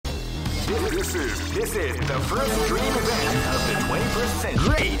This is the first dream event of the 21st century.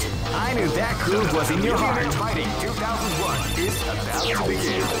 Great! I knew that groove was in your heart. Fighting 2001 is about to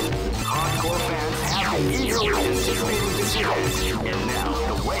begin. Hardcore fans have been eagerly anticipating this event, and now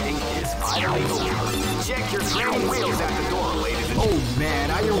the waiting is finally over. Check your training wheels at the door, ladies and gentlemen. Oh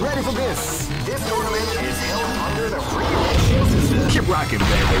man, are you ready for this? This tournament is held under the free ratio system. Keep rocking,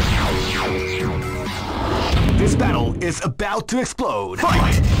 baby. This battle is about to explode.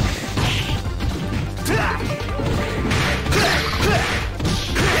 Fight!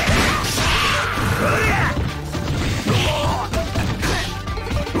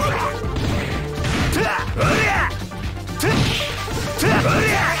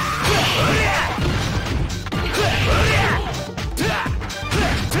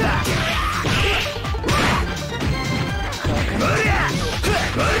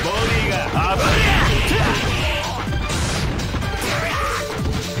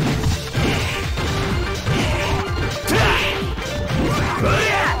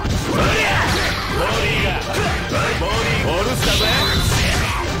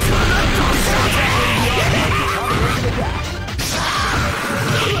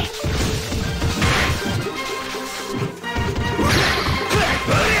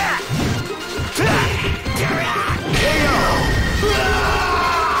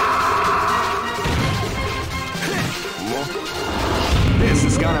 This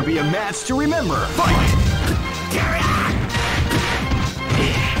is gonna be a match to remember. Fight!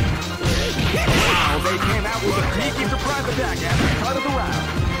 Wow, they came out with a peeky surprise attack at the start of the round.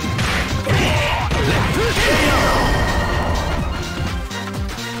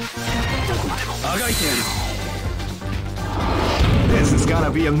 This is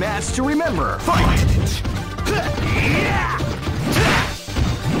gonna be a match to remember. Fight!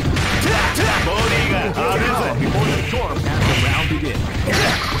 Before the storm as the round begins.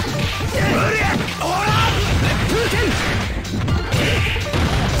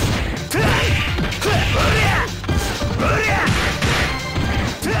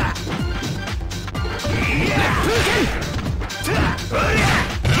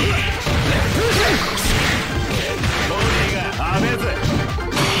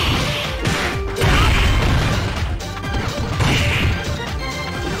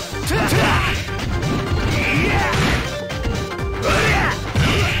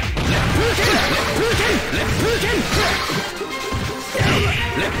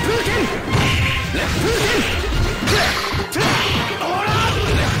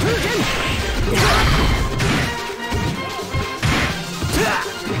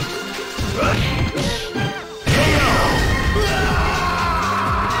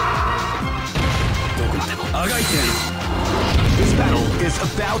 This battle is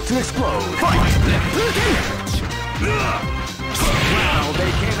about to explode. Fight! Wow,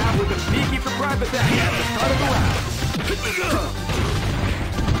 they came out with a sneaky surprise attack at the start of the round.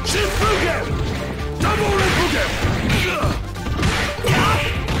 Shifugen! Double Rifugen!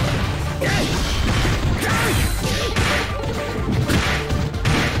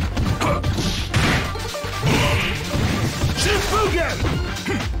 Shifugen!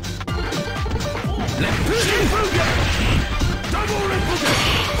 Shifugen! Double Rifugen!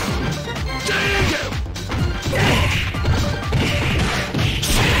 Jigen!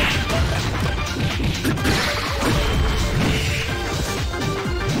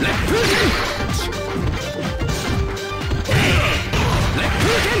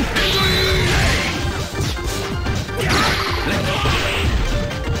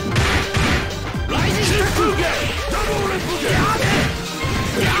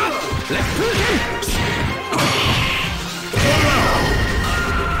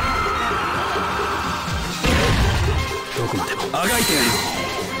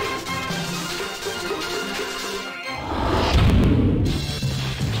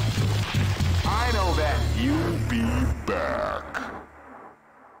 I know that you'll be back.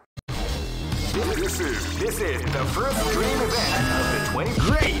 This is the first dream event of the 20.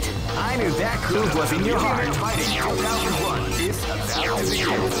 Great! I knew that groove was in your heart. Fighting 2001 is about to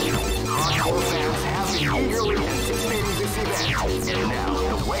begin. Hardcore fans have been eagerly anticipating this event, and now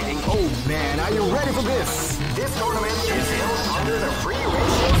the waiting. Oh man, are you ready for this? This tournament is held under the free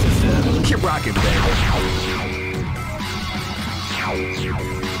ratio system. Keep rocking, baby.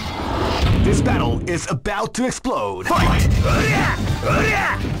 This battle is about to explode. Fight!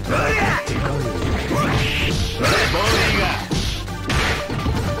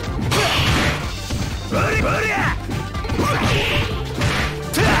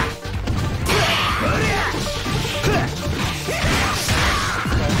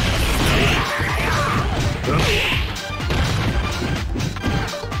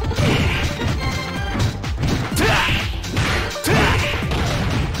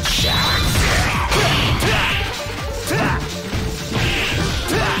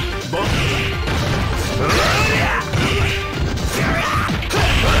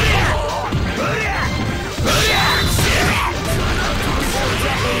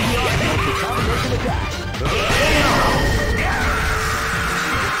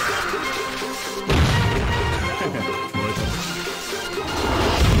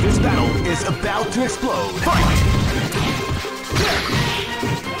 battle is about to explode. Fight!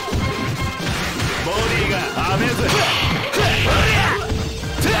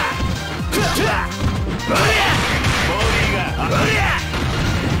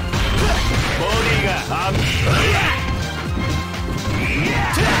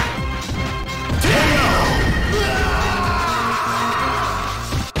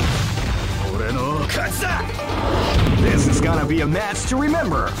 This is gonna be a match to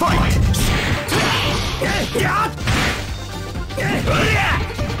remember. Fight!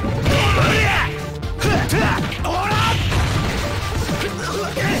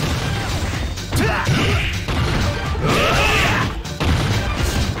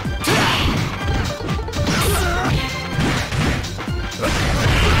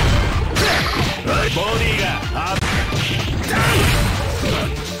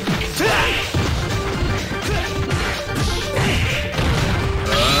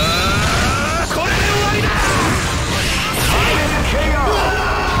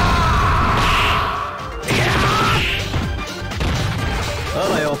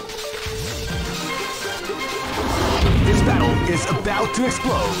 This battle is about to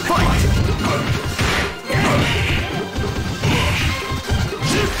explode. Fight!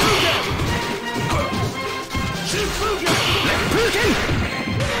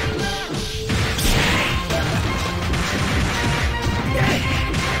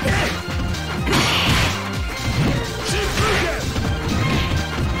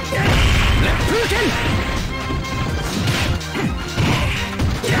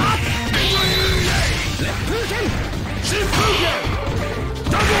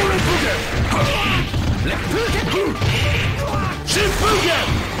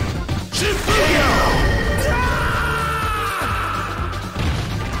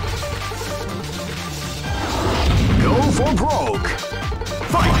 Go for broke.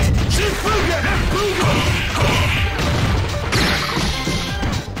 Fight!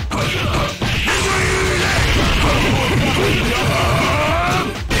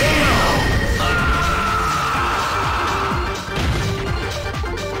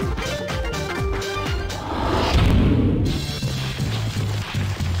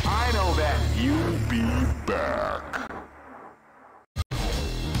 I know that you'll be back.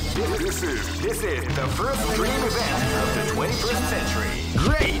 This is the first dream event of the 21st century.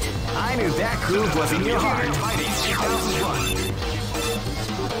 Great! I knew that groove was in your heart. Fighting 2001.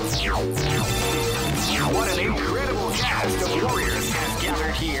 What an incredible cast of warriors has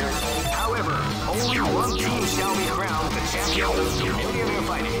gathered here. However, only one team shall be crowned the champion of the Millionaire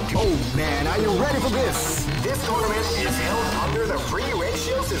Fighting. Oh man, are you ready for this? This tournament is held under the free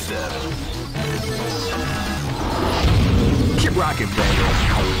ratio system. Keep rocking, baby.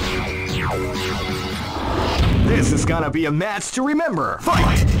 This is gonna be a match to remember.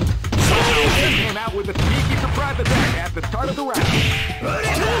 Fight! Came out with a sneaky surprise attack at the start of the round.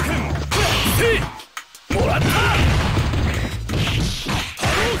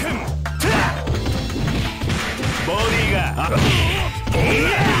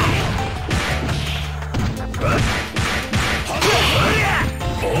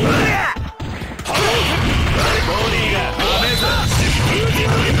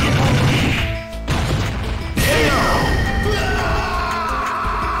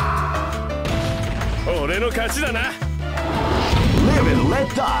 Live and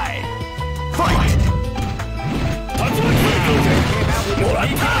let die. Fight!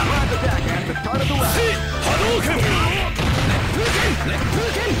 Attack at the start of the round.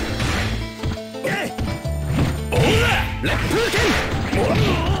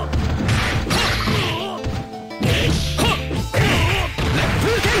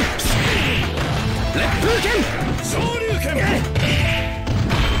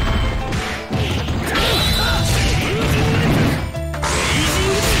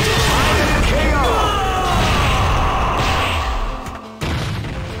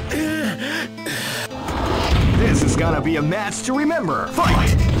 This is gonna be a match to remember.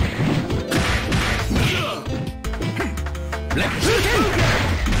 Fight!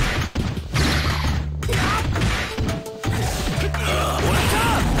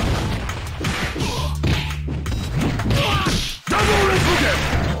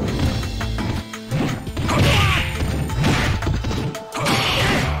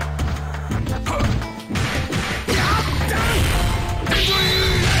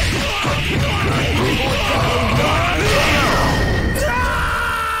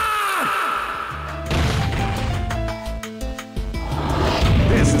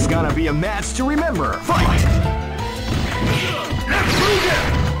 This is gonna be a match to remember. Fight!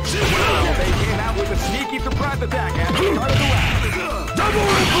 They came out with a sneaky surprise attack at the start of the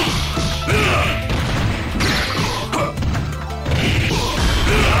round.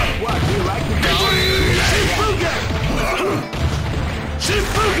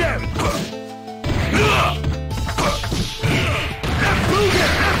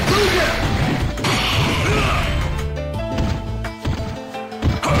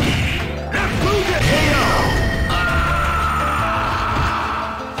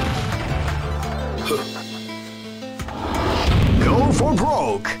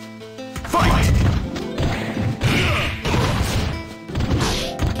 Fight!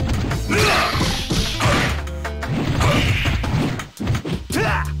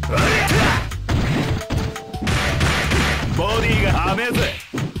 Body が甘えぜ。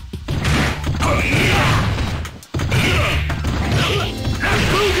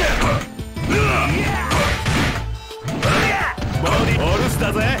ボディオルス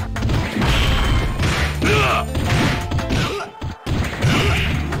だぜ。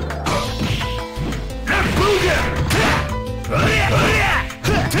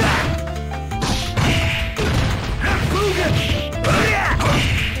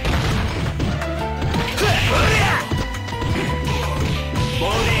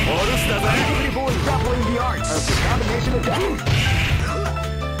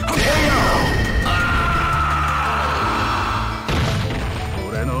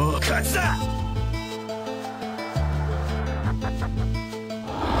俺の勝ちだ。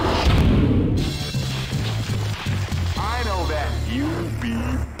I know that you'll be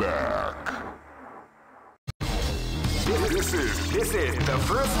back. This is the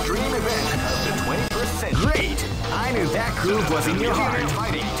first dream event of the 21st century. Great! I knew that groove was in your heart.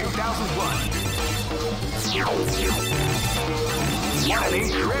 Fighting 2001. What an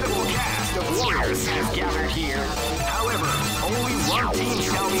incredible cast of warriors has gathered here. However, only one team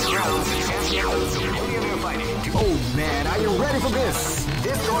shall be crowned the champion of the Millionaire Fighting. Oh man, are you ready for this?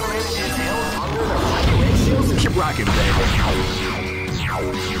 This tournament is held under the fighting ratios. Keep rocking, baby.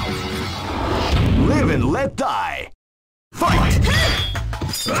 Live and let die. Fight!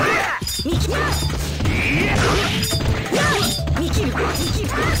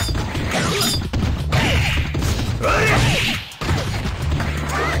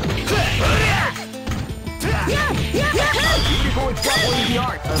 Beautiful example in the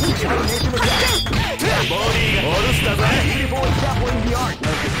art of the combination attack. Beautiful example in the art of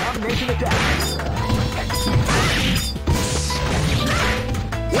the combination attack.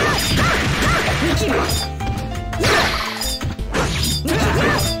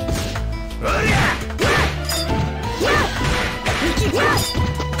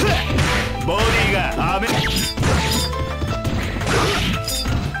 Body が雨。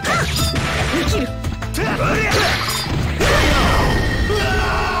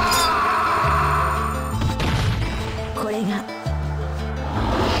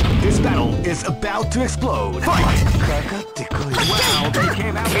This battle is about to explode. Fight! Wow, they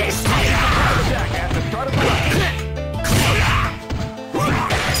came out with a surprise attack at the start of the round.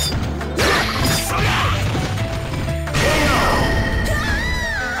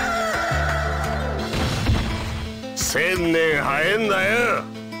 1000年早えんだよ。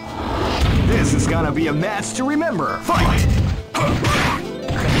This is gonna be a match to remember. Fight! Well,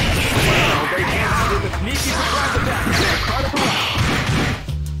 they came out with a sneaky surprise attack at the start of the round.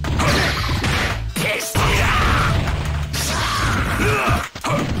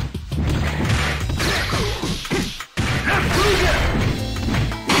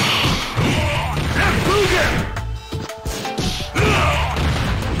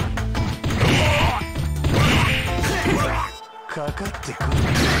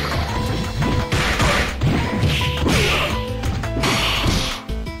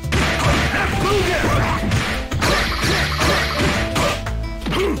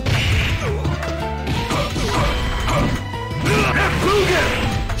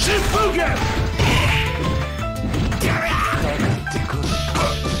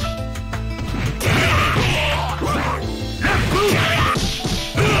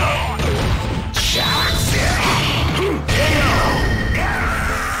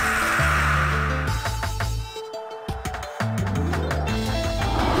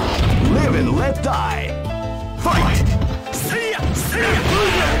 Live and let die. Fight! See ya! See ya!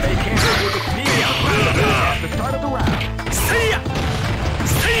 They came up with a knee at the start of the round. See ya!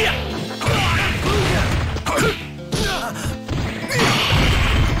 See ya!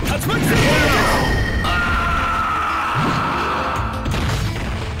 Touch my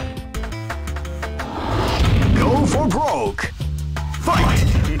Go for broke. Fight!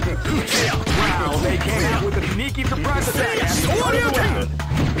 Wow, they came out with a sneaky surprise attack at the start of the round.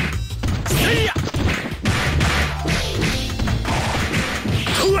 See ya!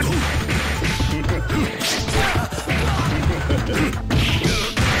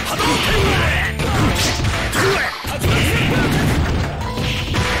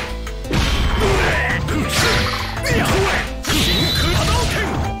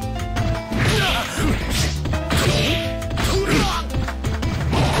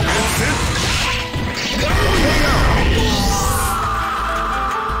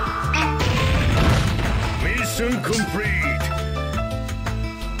 Mission complete.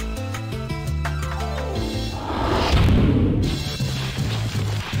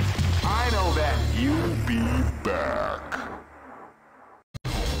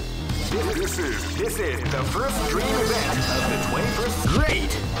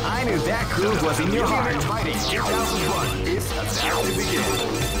 I knew that groove was in your heart. Fighting 2001 is about to begin.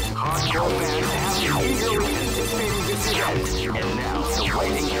 Hardcore fans have been eagerly anticipating this event, and now the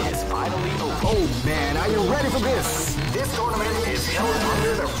waiting is finally over. Oh man, are you ready for this? This tournament is held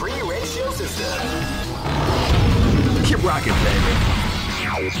under the free ratio system. Keep rocking, baby.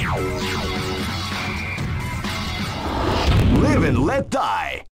 Live and let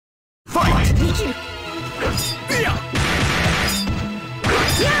die. Fight!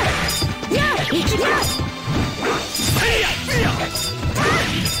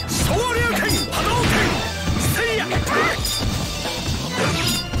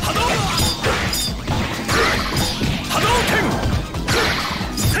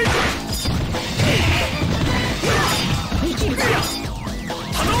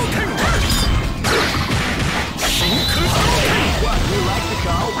 What we like to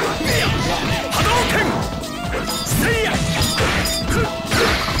call Hadouken! Seiya!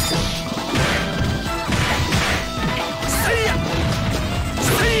 Seiya!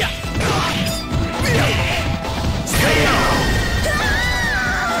 Seiya! Seiya!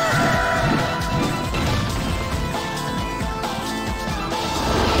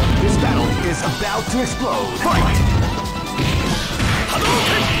 This battle is about to explode. Fight!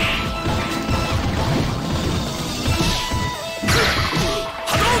 Hadouken!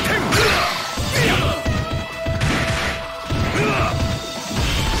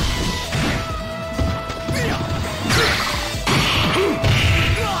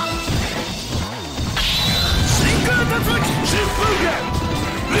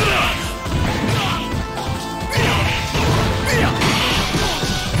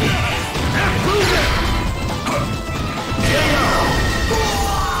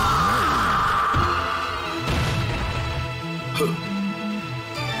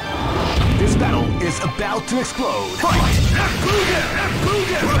 This battle is about to explode. Fight!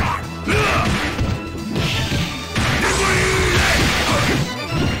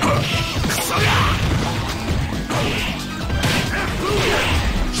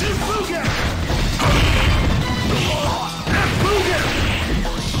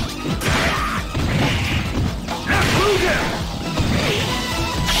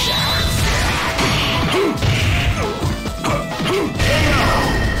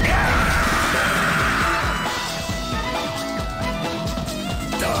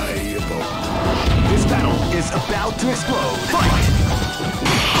 This battle is about to explode. Fight!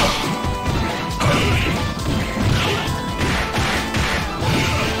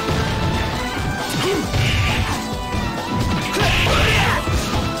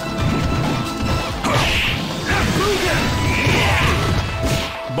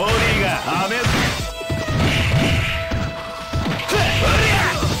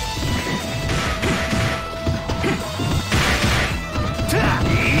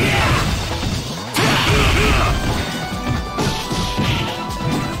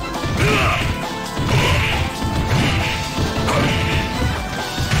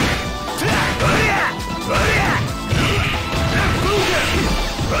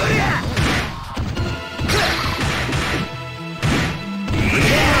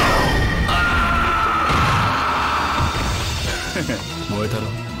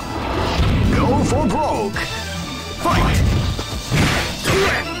 Go for broke. Fight!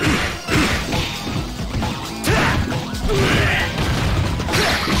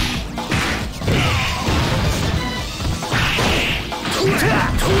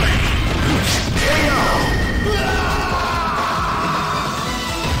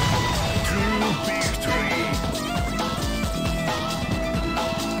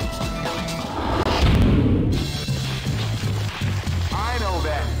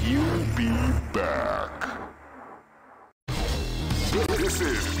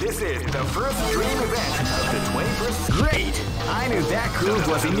 This is the first dream event of the 21st. Great! I knew that groove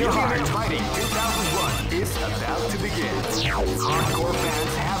was in your heart. Fighting 2001 is about to begin. Hardcore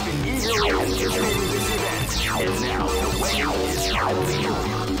fans have been eagerly anticipating this event, and now the wait is finally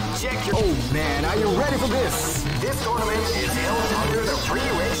over. Check your. Oh man, are you ready for this? This tournament is held under the free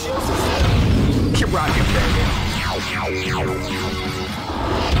ratio system. Keep rocking, baby.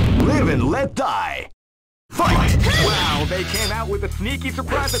 Live and let die. Fight! Wow, they came out with a sneaky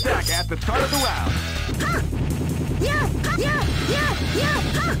surprise attack at the start of the round.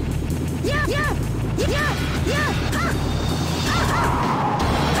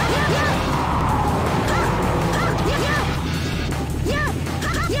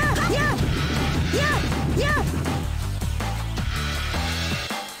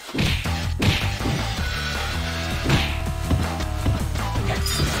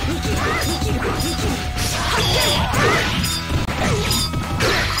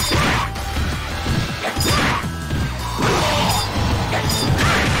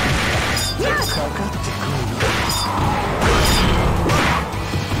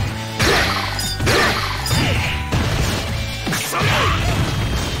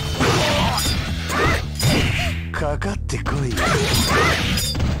 かってこい。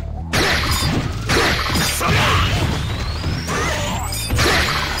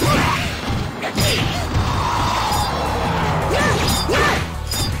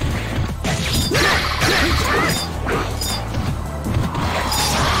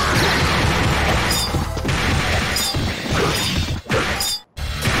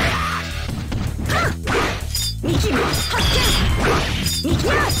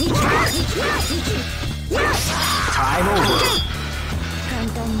Time over. 簡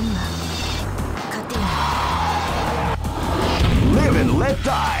単には勝てない。 Live and let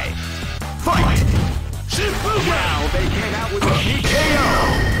die. Fight. Wow, they came out with a TKO.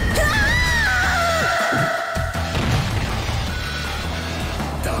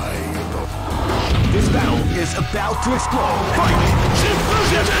 This battle is about to explode. Fight.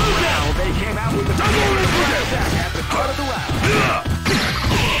 Wow, they came out with a double attack at the start of the round.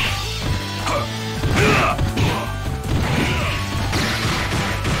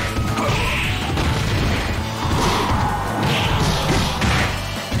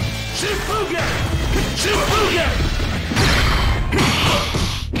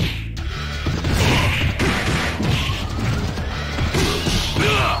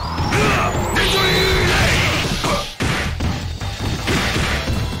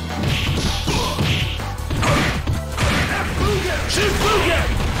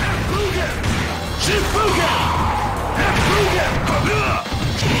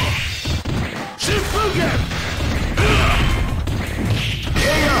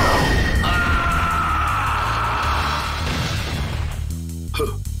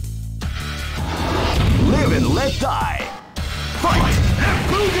 Live and let die. Fight.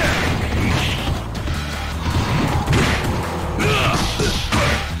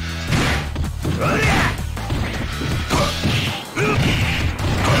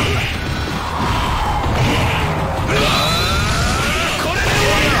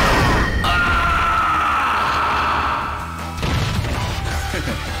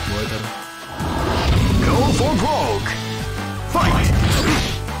 Go for broke. Fight.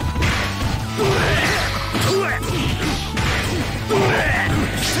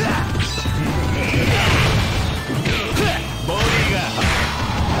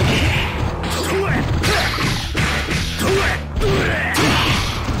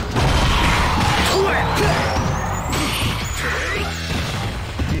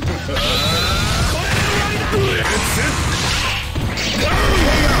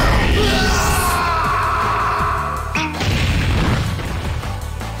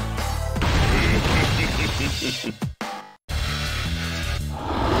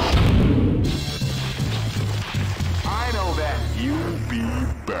 I know that you'll be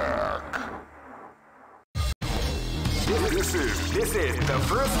back. This is the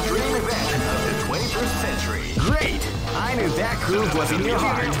first dream event of the 21st century. Great! I knew that groove was in your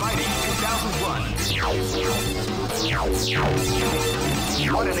heart. Fighting 2001.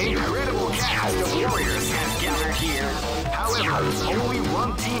 What an incredible cast of warriors has gathered here. However, only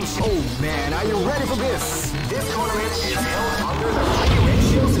one team. Oh man, are you ready for this? This tournament is held under the free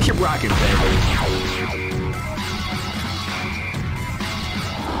ratios. Keep rocking, baby.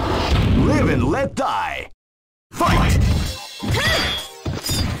 Live and let die. Fight!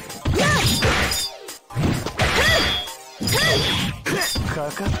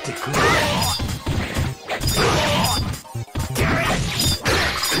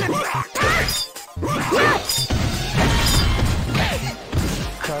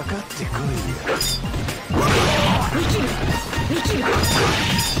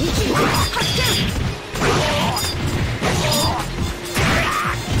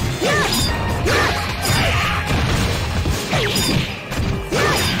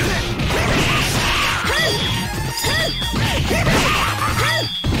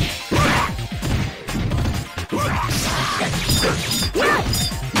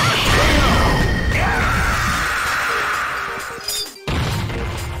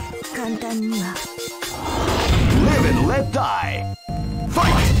 Live and let die.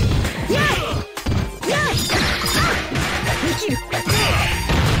 Fight!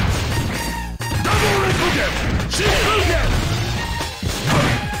 Double Repugate! Shipugate!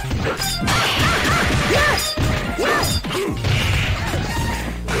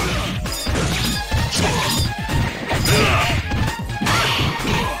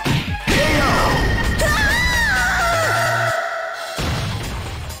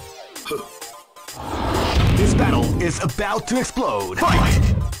 This battle is about to explode. Fight!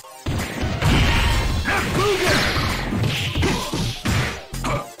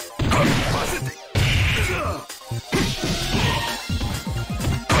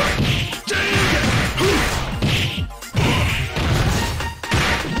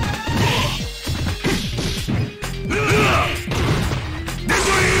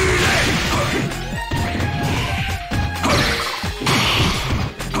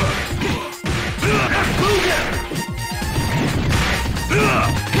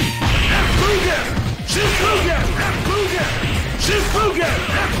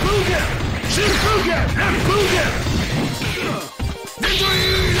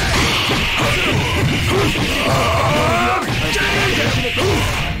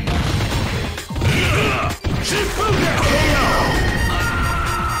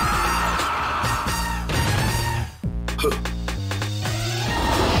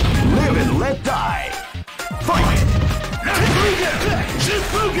 Live and let die. Fight!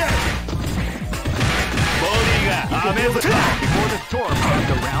 Before the storm and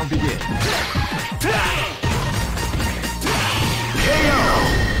the round begins. KO!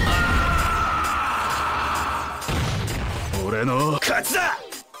 俺の勝ちだ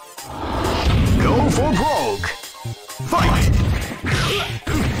Go for broke! Fight!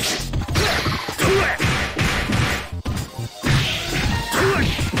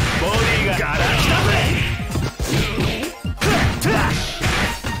 Bodyがガラクタぜ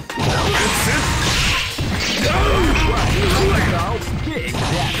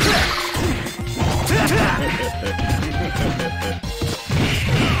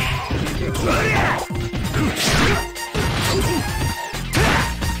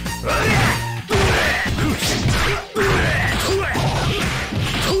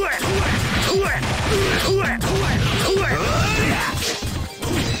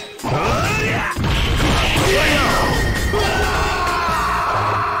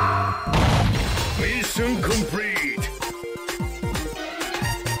Mission complete.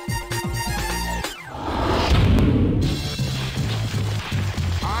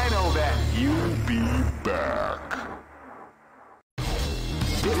 I know that you'll be back.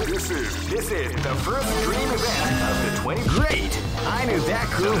 This is the first dream event of the 20. Great! I knew that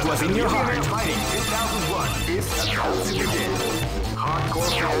groove was in your heart. Fighting 2001 is about to begin. Hardcore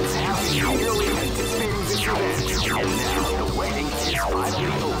fans have been eagerly anticipating this event, and now the waiting is finally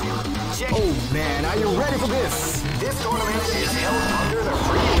over. Oh man, are you ready for this? This tournament is held under the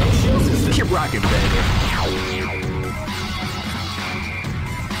free ratio system. Keep rocking, baby.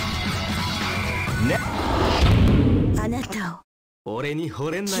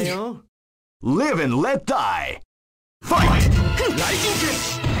 Live and let die. Fight! Lightning kick!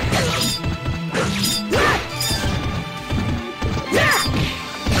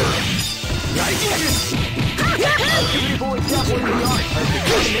 Lightning kick! Beautiful example in the art of the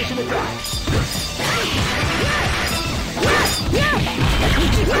coordination attack.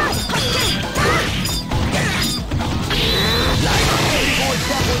 Beautiful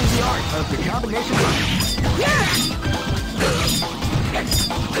example in the art of the combination attack.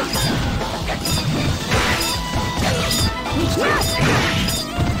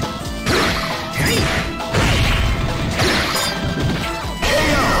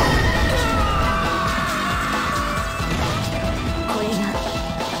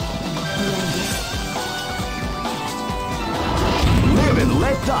 Live and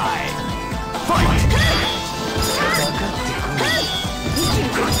let die. Fight!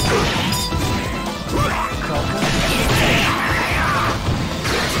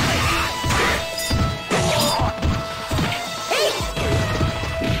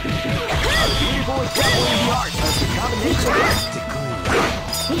 Beautiful example in the art of the combination.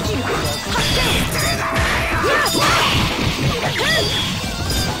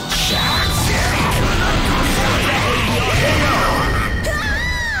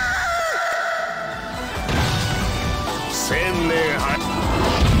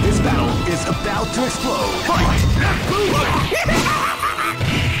 This battle is about to explode. Fight!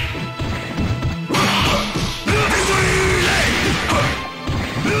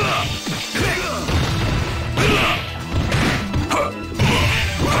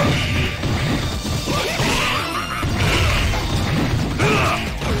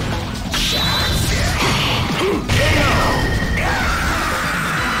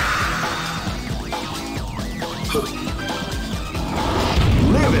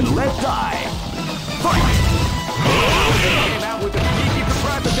 Live and let die. Fight! Came out with a sneaky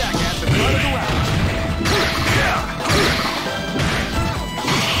surprise attack at the front of the round.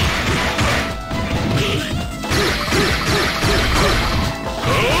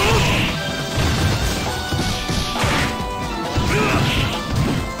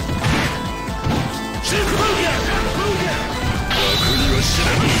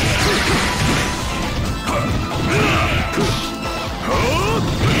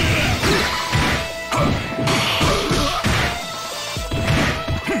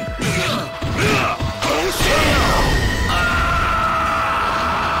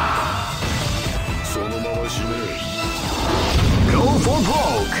 Go for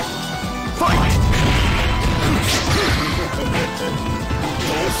broke. Fight!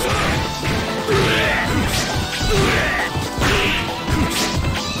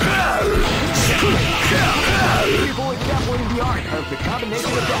 of the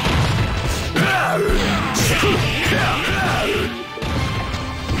combination attack.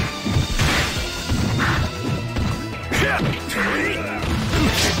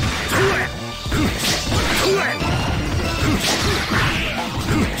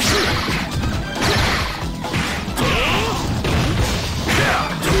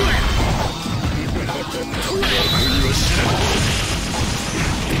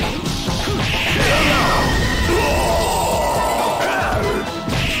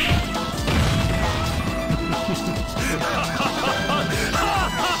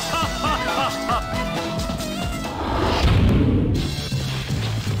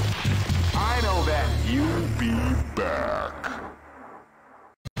 I know that you'll be back.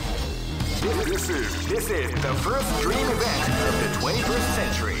 This is the first dream event of the 21st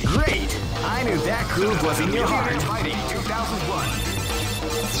century. Great! I knew that groove was in your heart. Fighting 2001.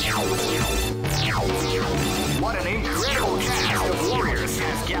 What an incredible cast of warriors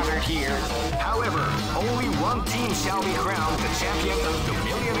has gathered here. However, only one team shall be crowned the champion of the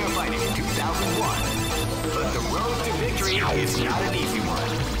Millionaire Fighting 2001. But the road to victory is not an easy one.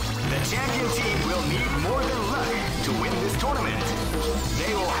 The champion team will need more than luck to win this tournament.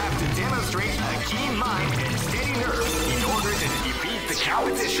 They will have to demonstrate a keen mind and steady nerves in order to defeat the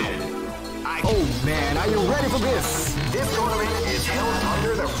competition. Oh man, are you ready for this? This tournament is held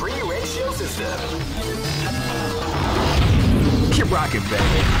under the free ratio system. Keep rocking,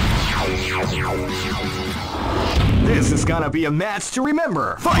 baby. This is gonna be a match to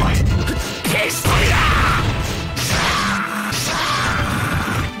remember. Fight!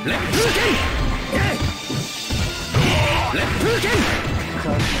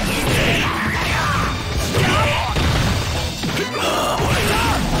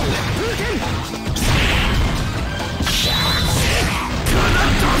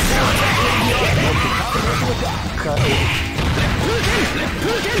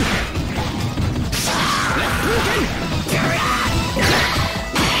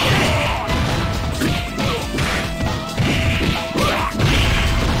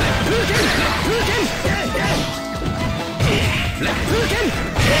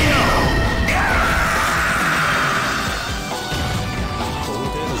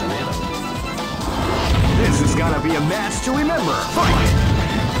 This is gonna be a match to remember. Fight!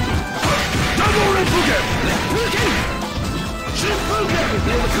 Double Reppuken! Shippuken!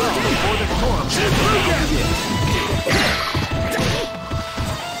 Feel the call before the storm. Shippuken!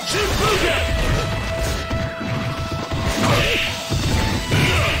 Shippuken!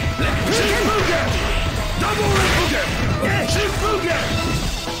 Shippuken! Double Reppuken! Shippuken!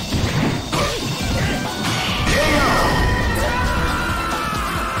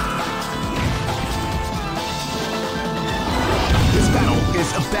 This battle is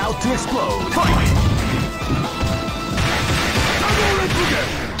about to explode. Fight! Double Reppuken!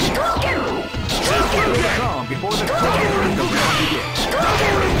 Shippuken! Calm before the storm begins.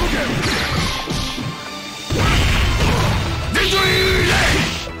 Double Reppuken! Victory!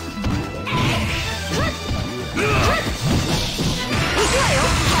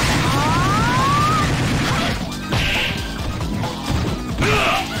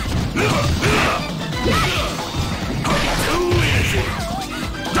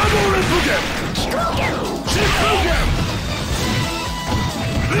 Double Reppuken! Shippuken!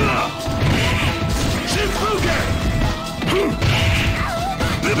 Shippuken!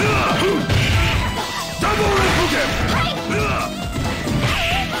 Double Reppuken!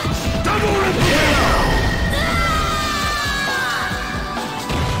 Double Reppuken!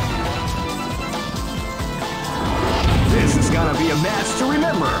 This is gonna be a match to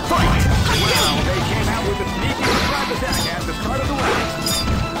remember. Fight! Well, they came out with a sneaky surprise attack at the start of the round.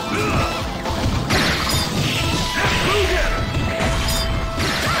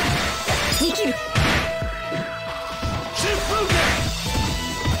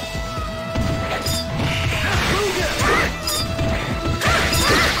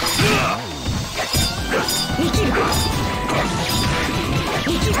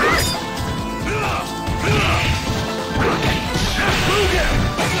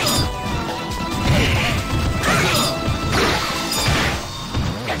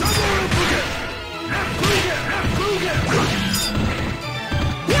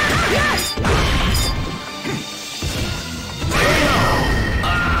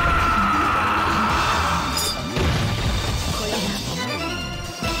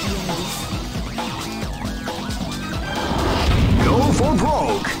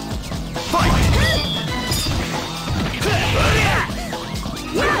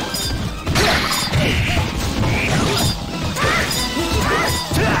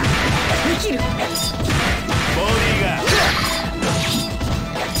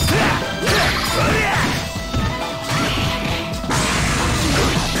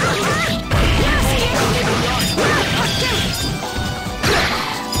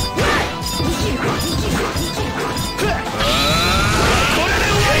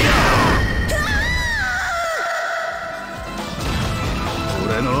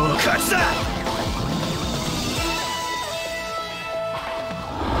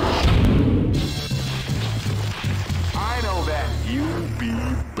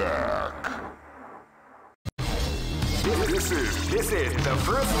 This is the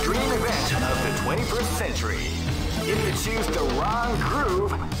first dream event of the 21st century. If you choose the wrong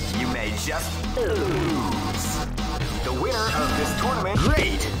groove, you may just lose. The winner of this tournament...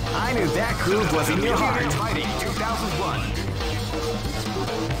 Great! I knew that groove was in your heart. Fighting 2001.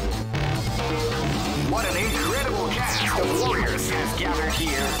 What an incredible cast of warriors has gathered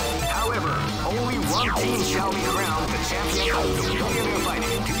here. However, only one team shall be crowned the champion of the Millionaire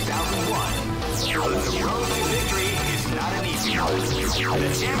Fighting 2001. But the road to victory is not an easy one.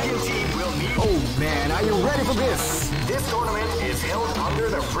 The champion team will need... Oh man, are you ready for this? This tournament is held under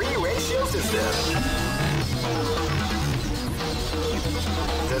the free ratio system.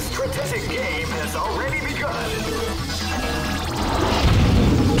 The strategic game has already begun.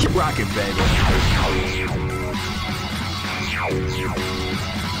 Keep rocking, baby.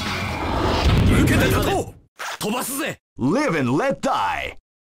 Live and let die.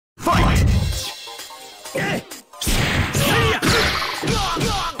 Fight!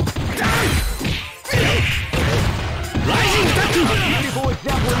 Rising attack! Beautiful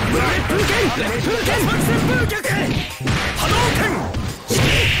example. Hadouken! Hadouken!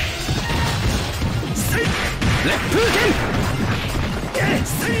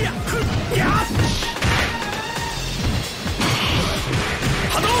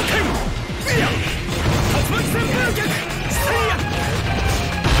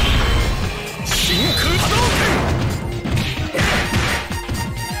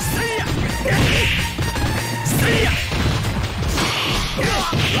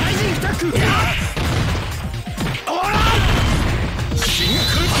 Rising attack!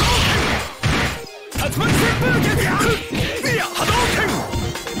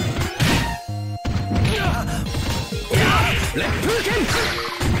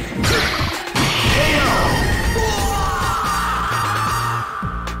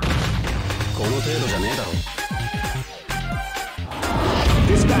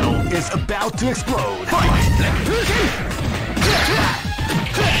 This battle is about to explode. Fight!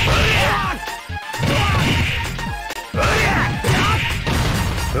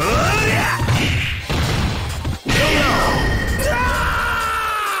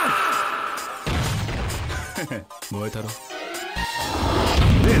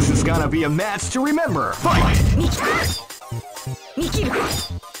 This is gonna be a match to remember. Fight!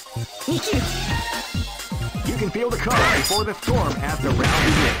 You can feel the calm before the storm as the round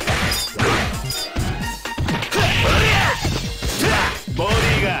begins.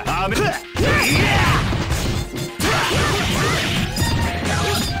 Body ga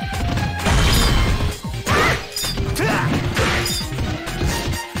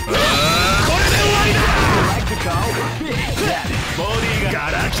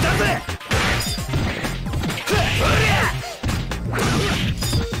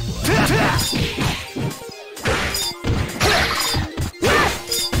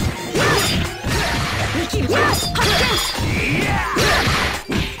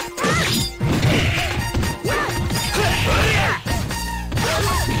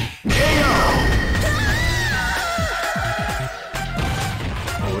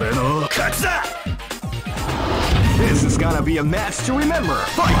This is gonna be a match to remember.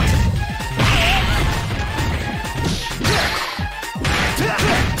 Fight!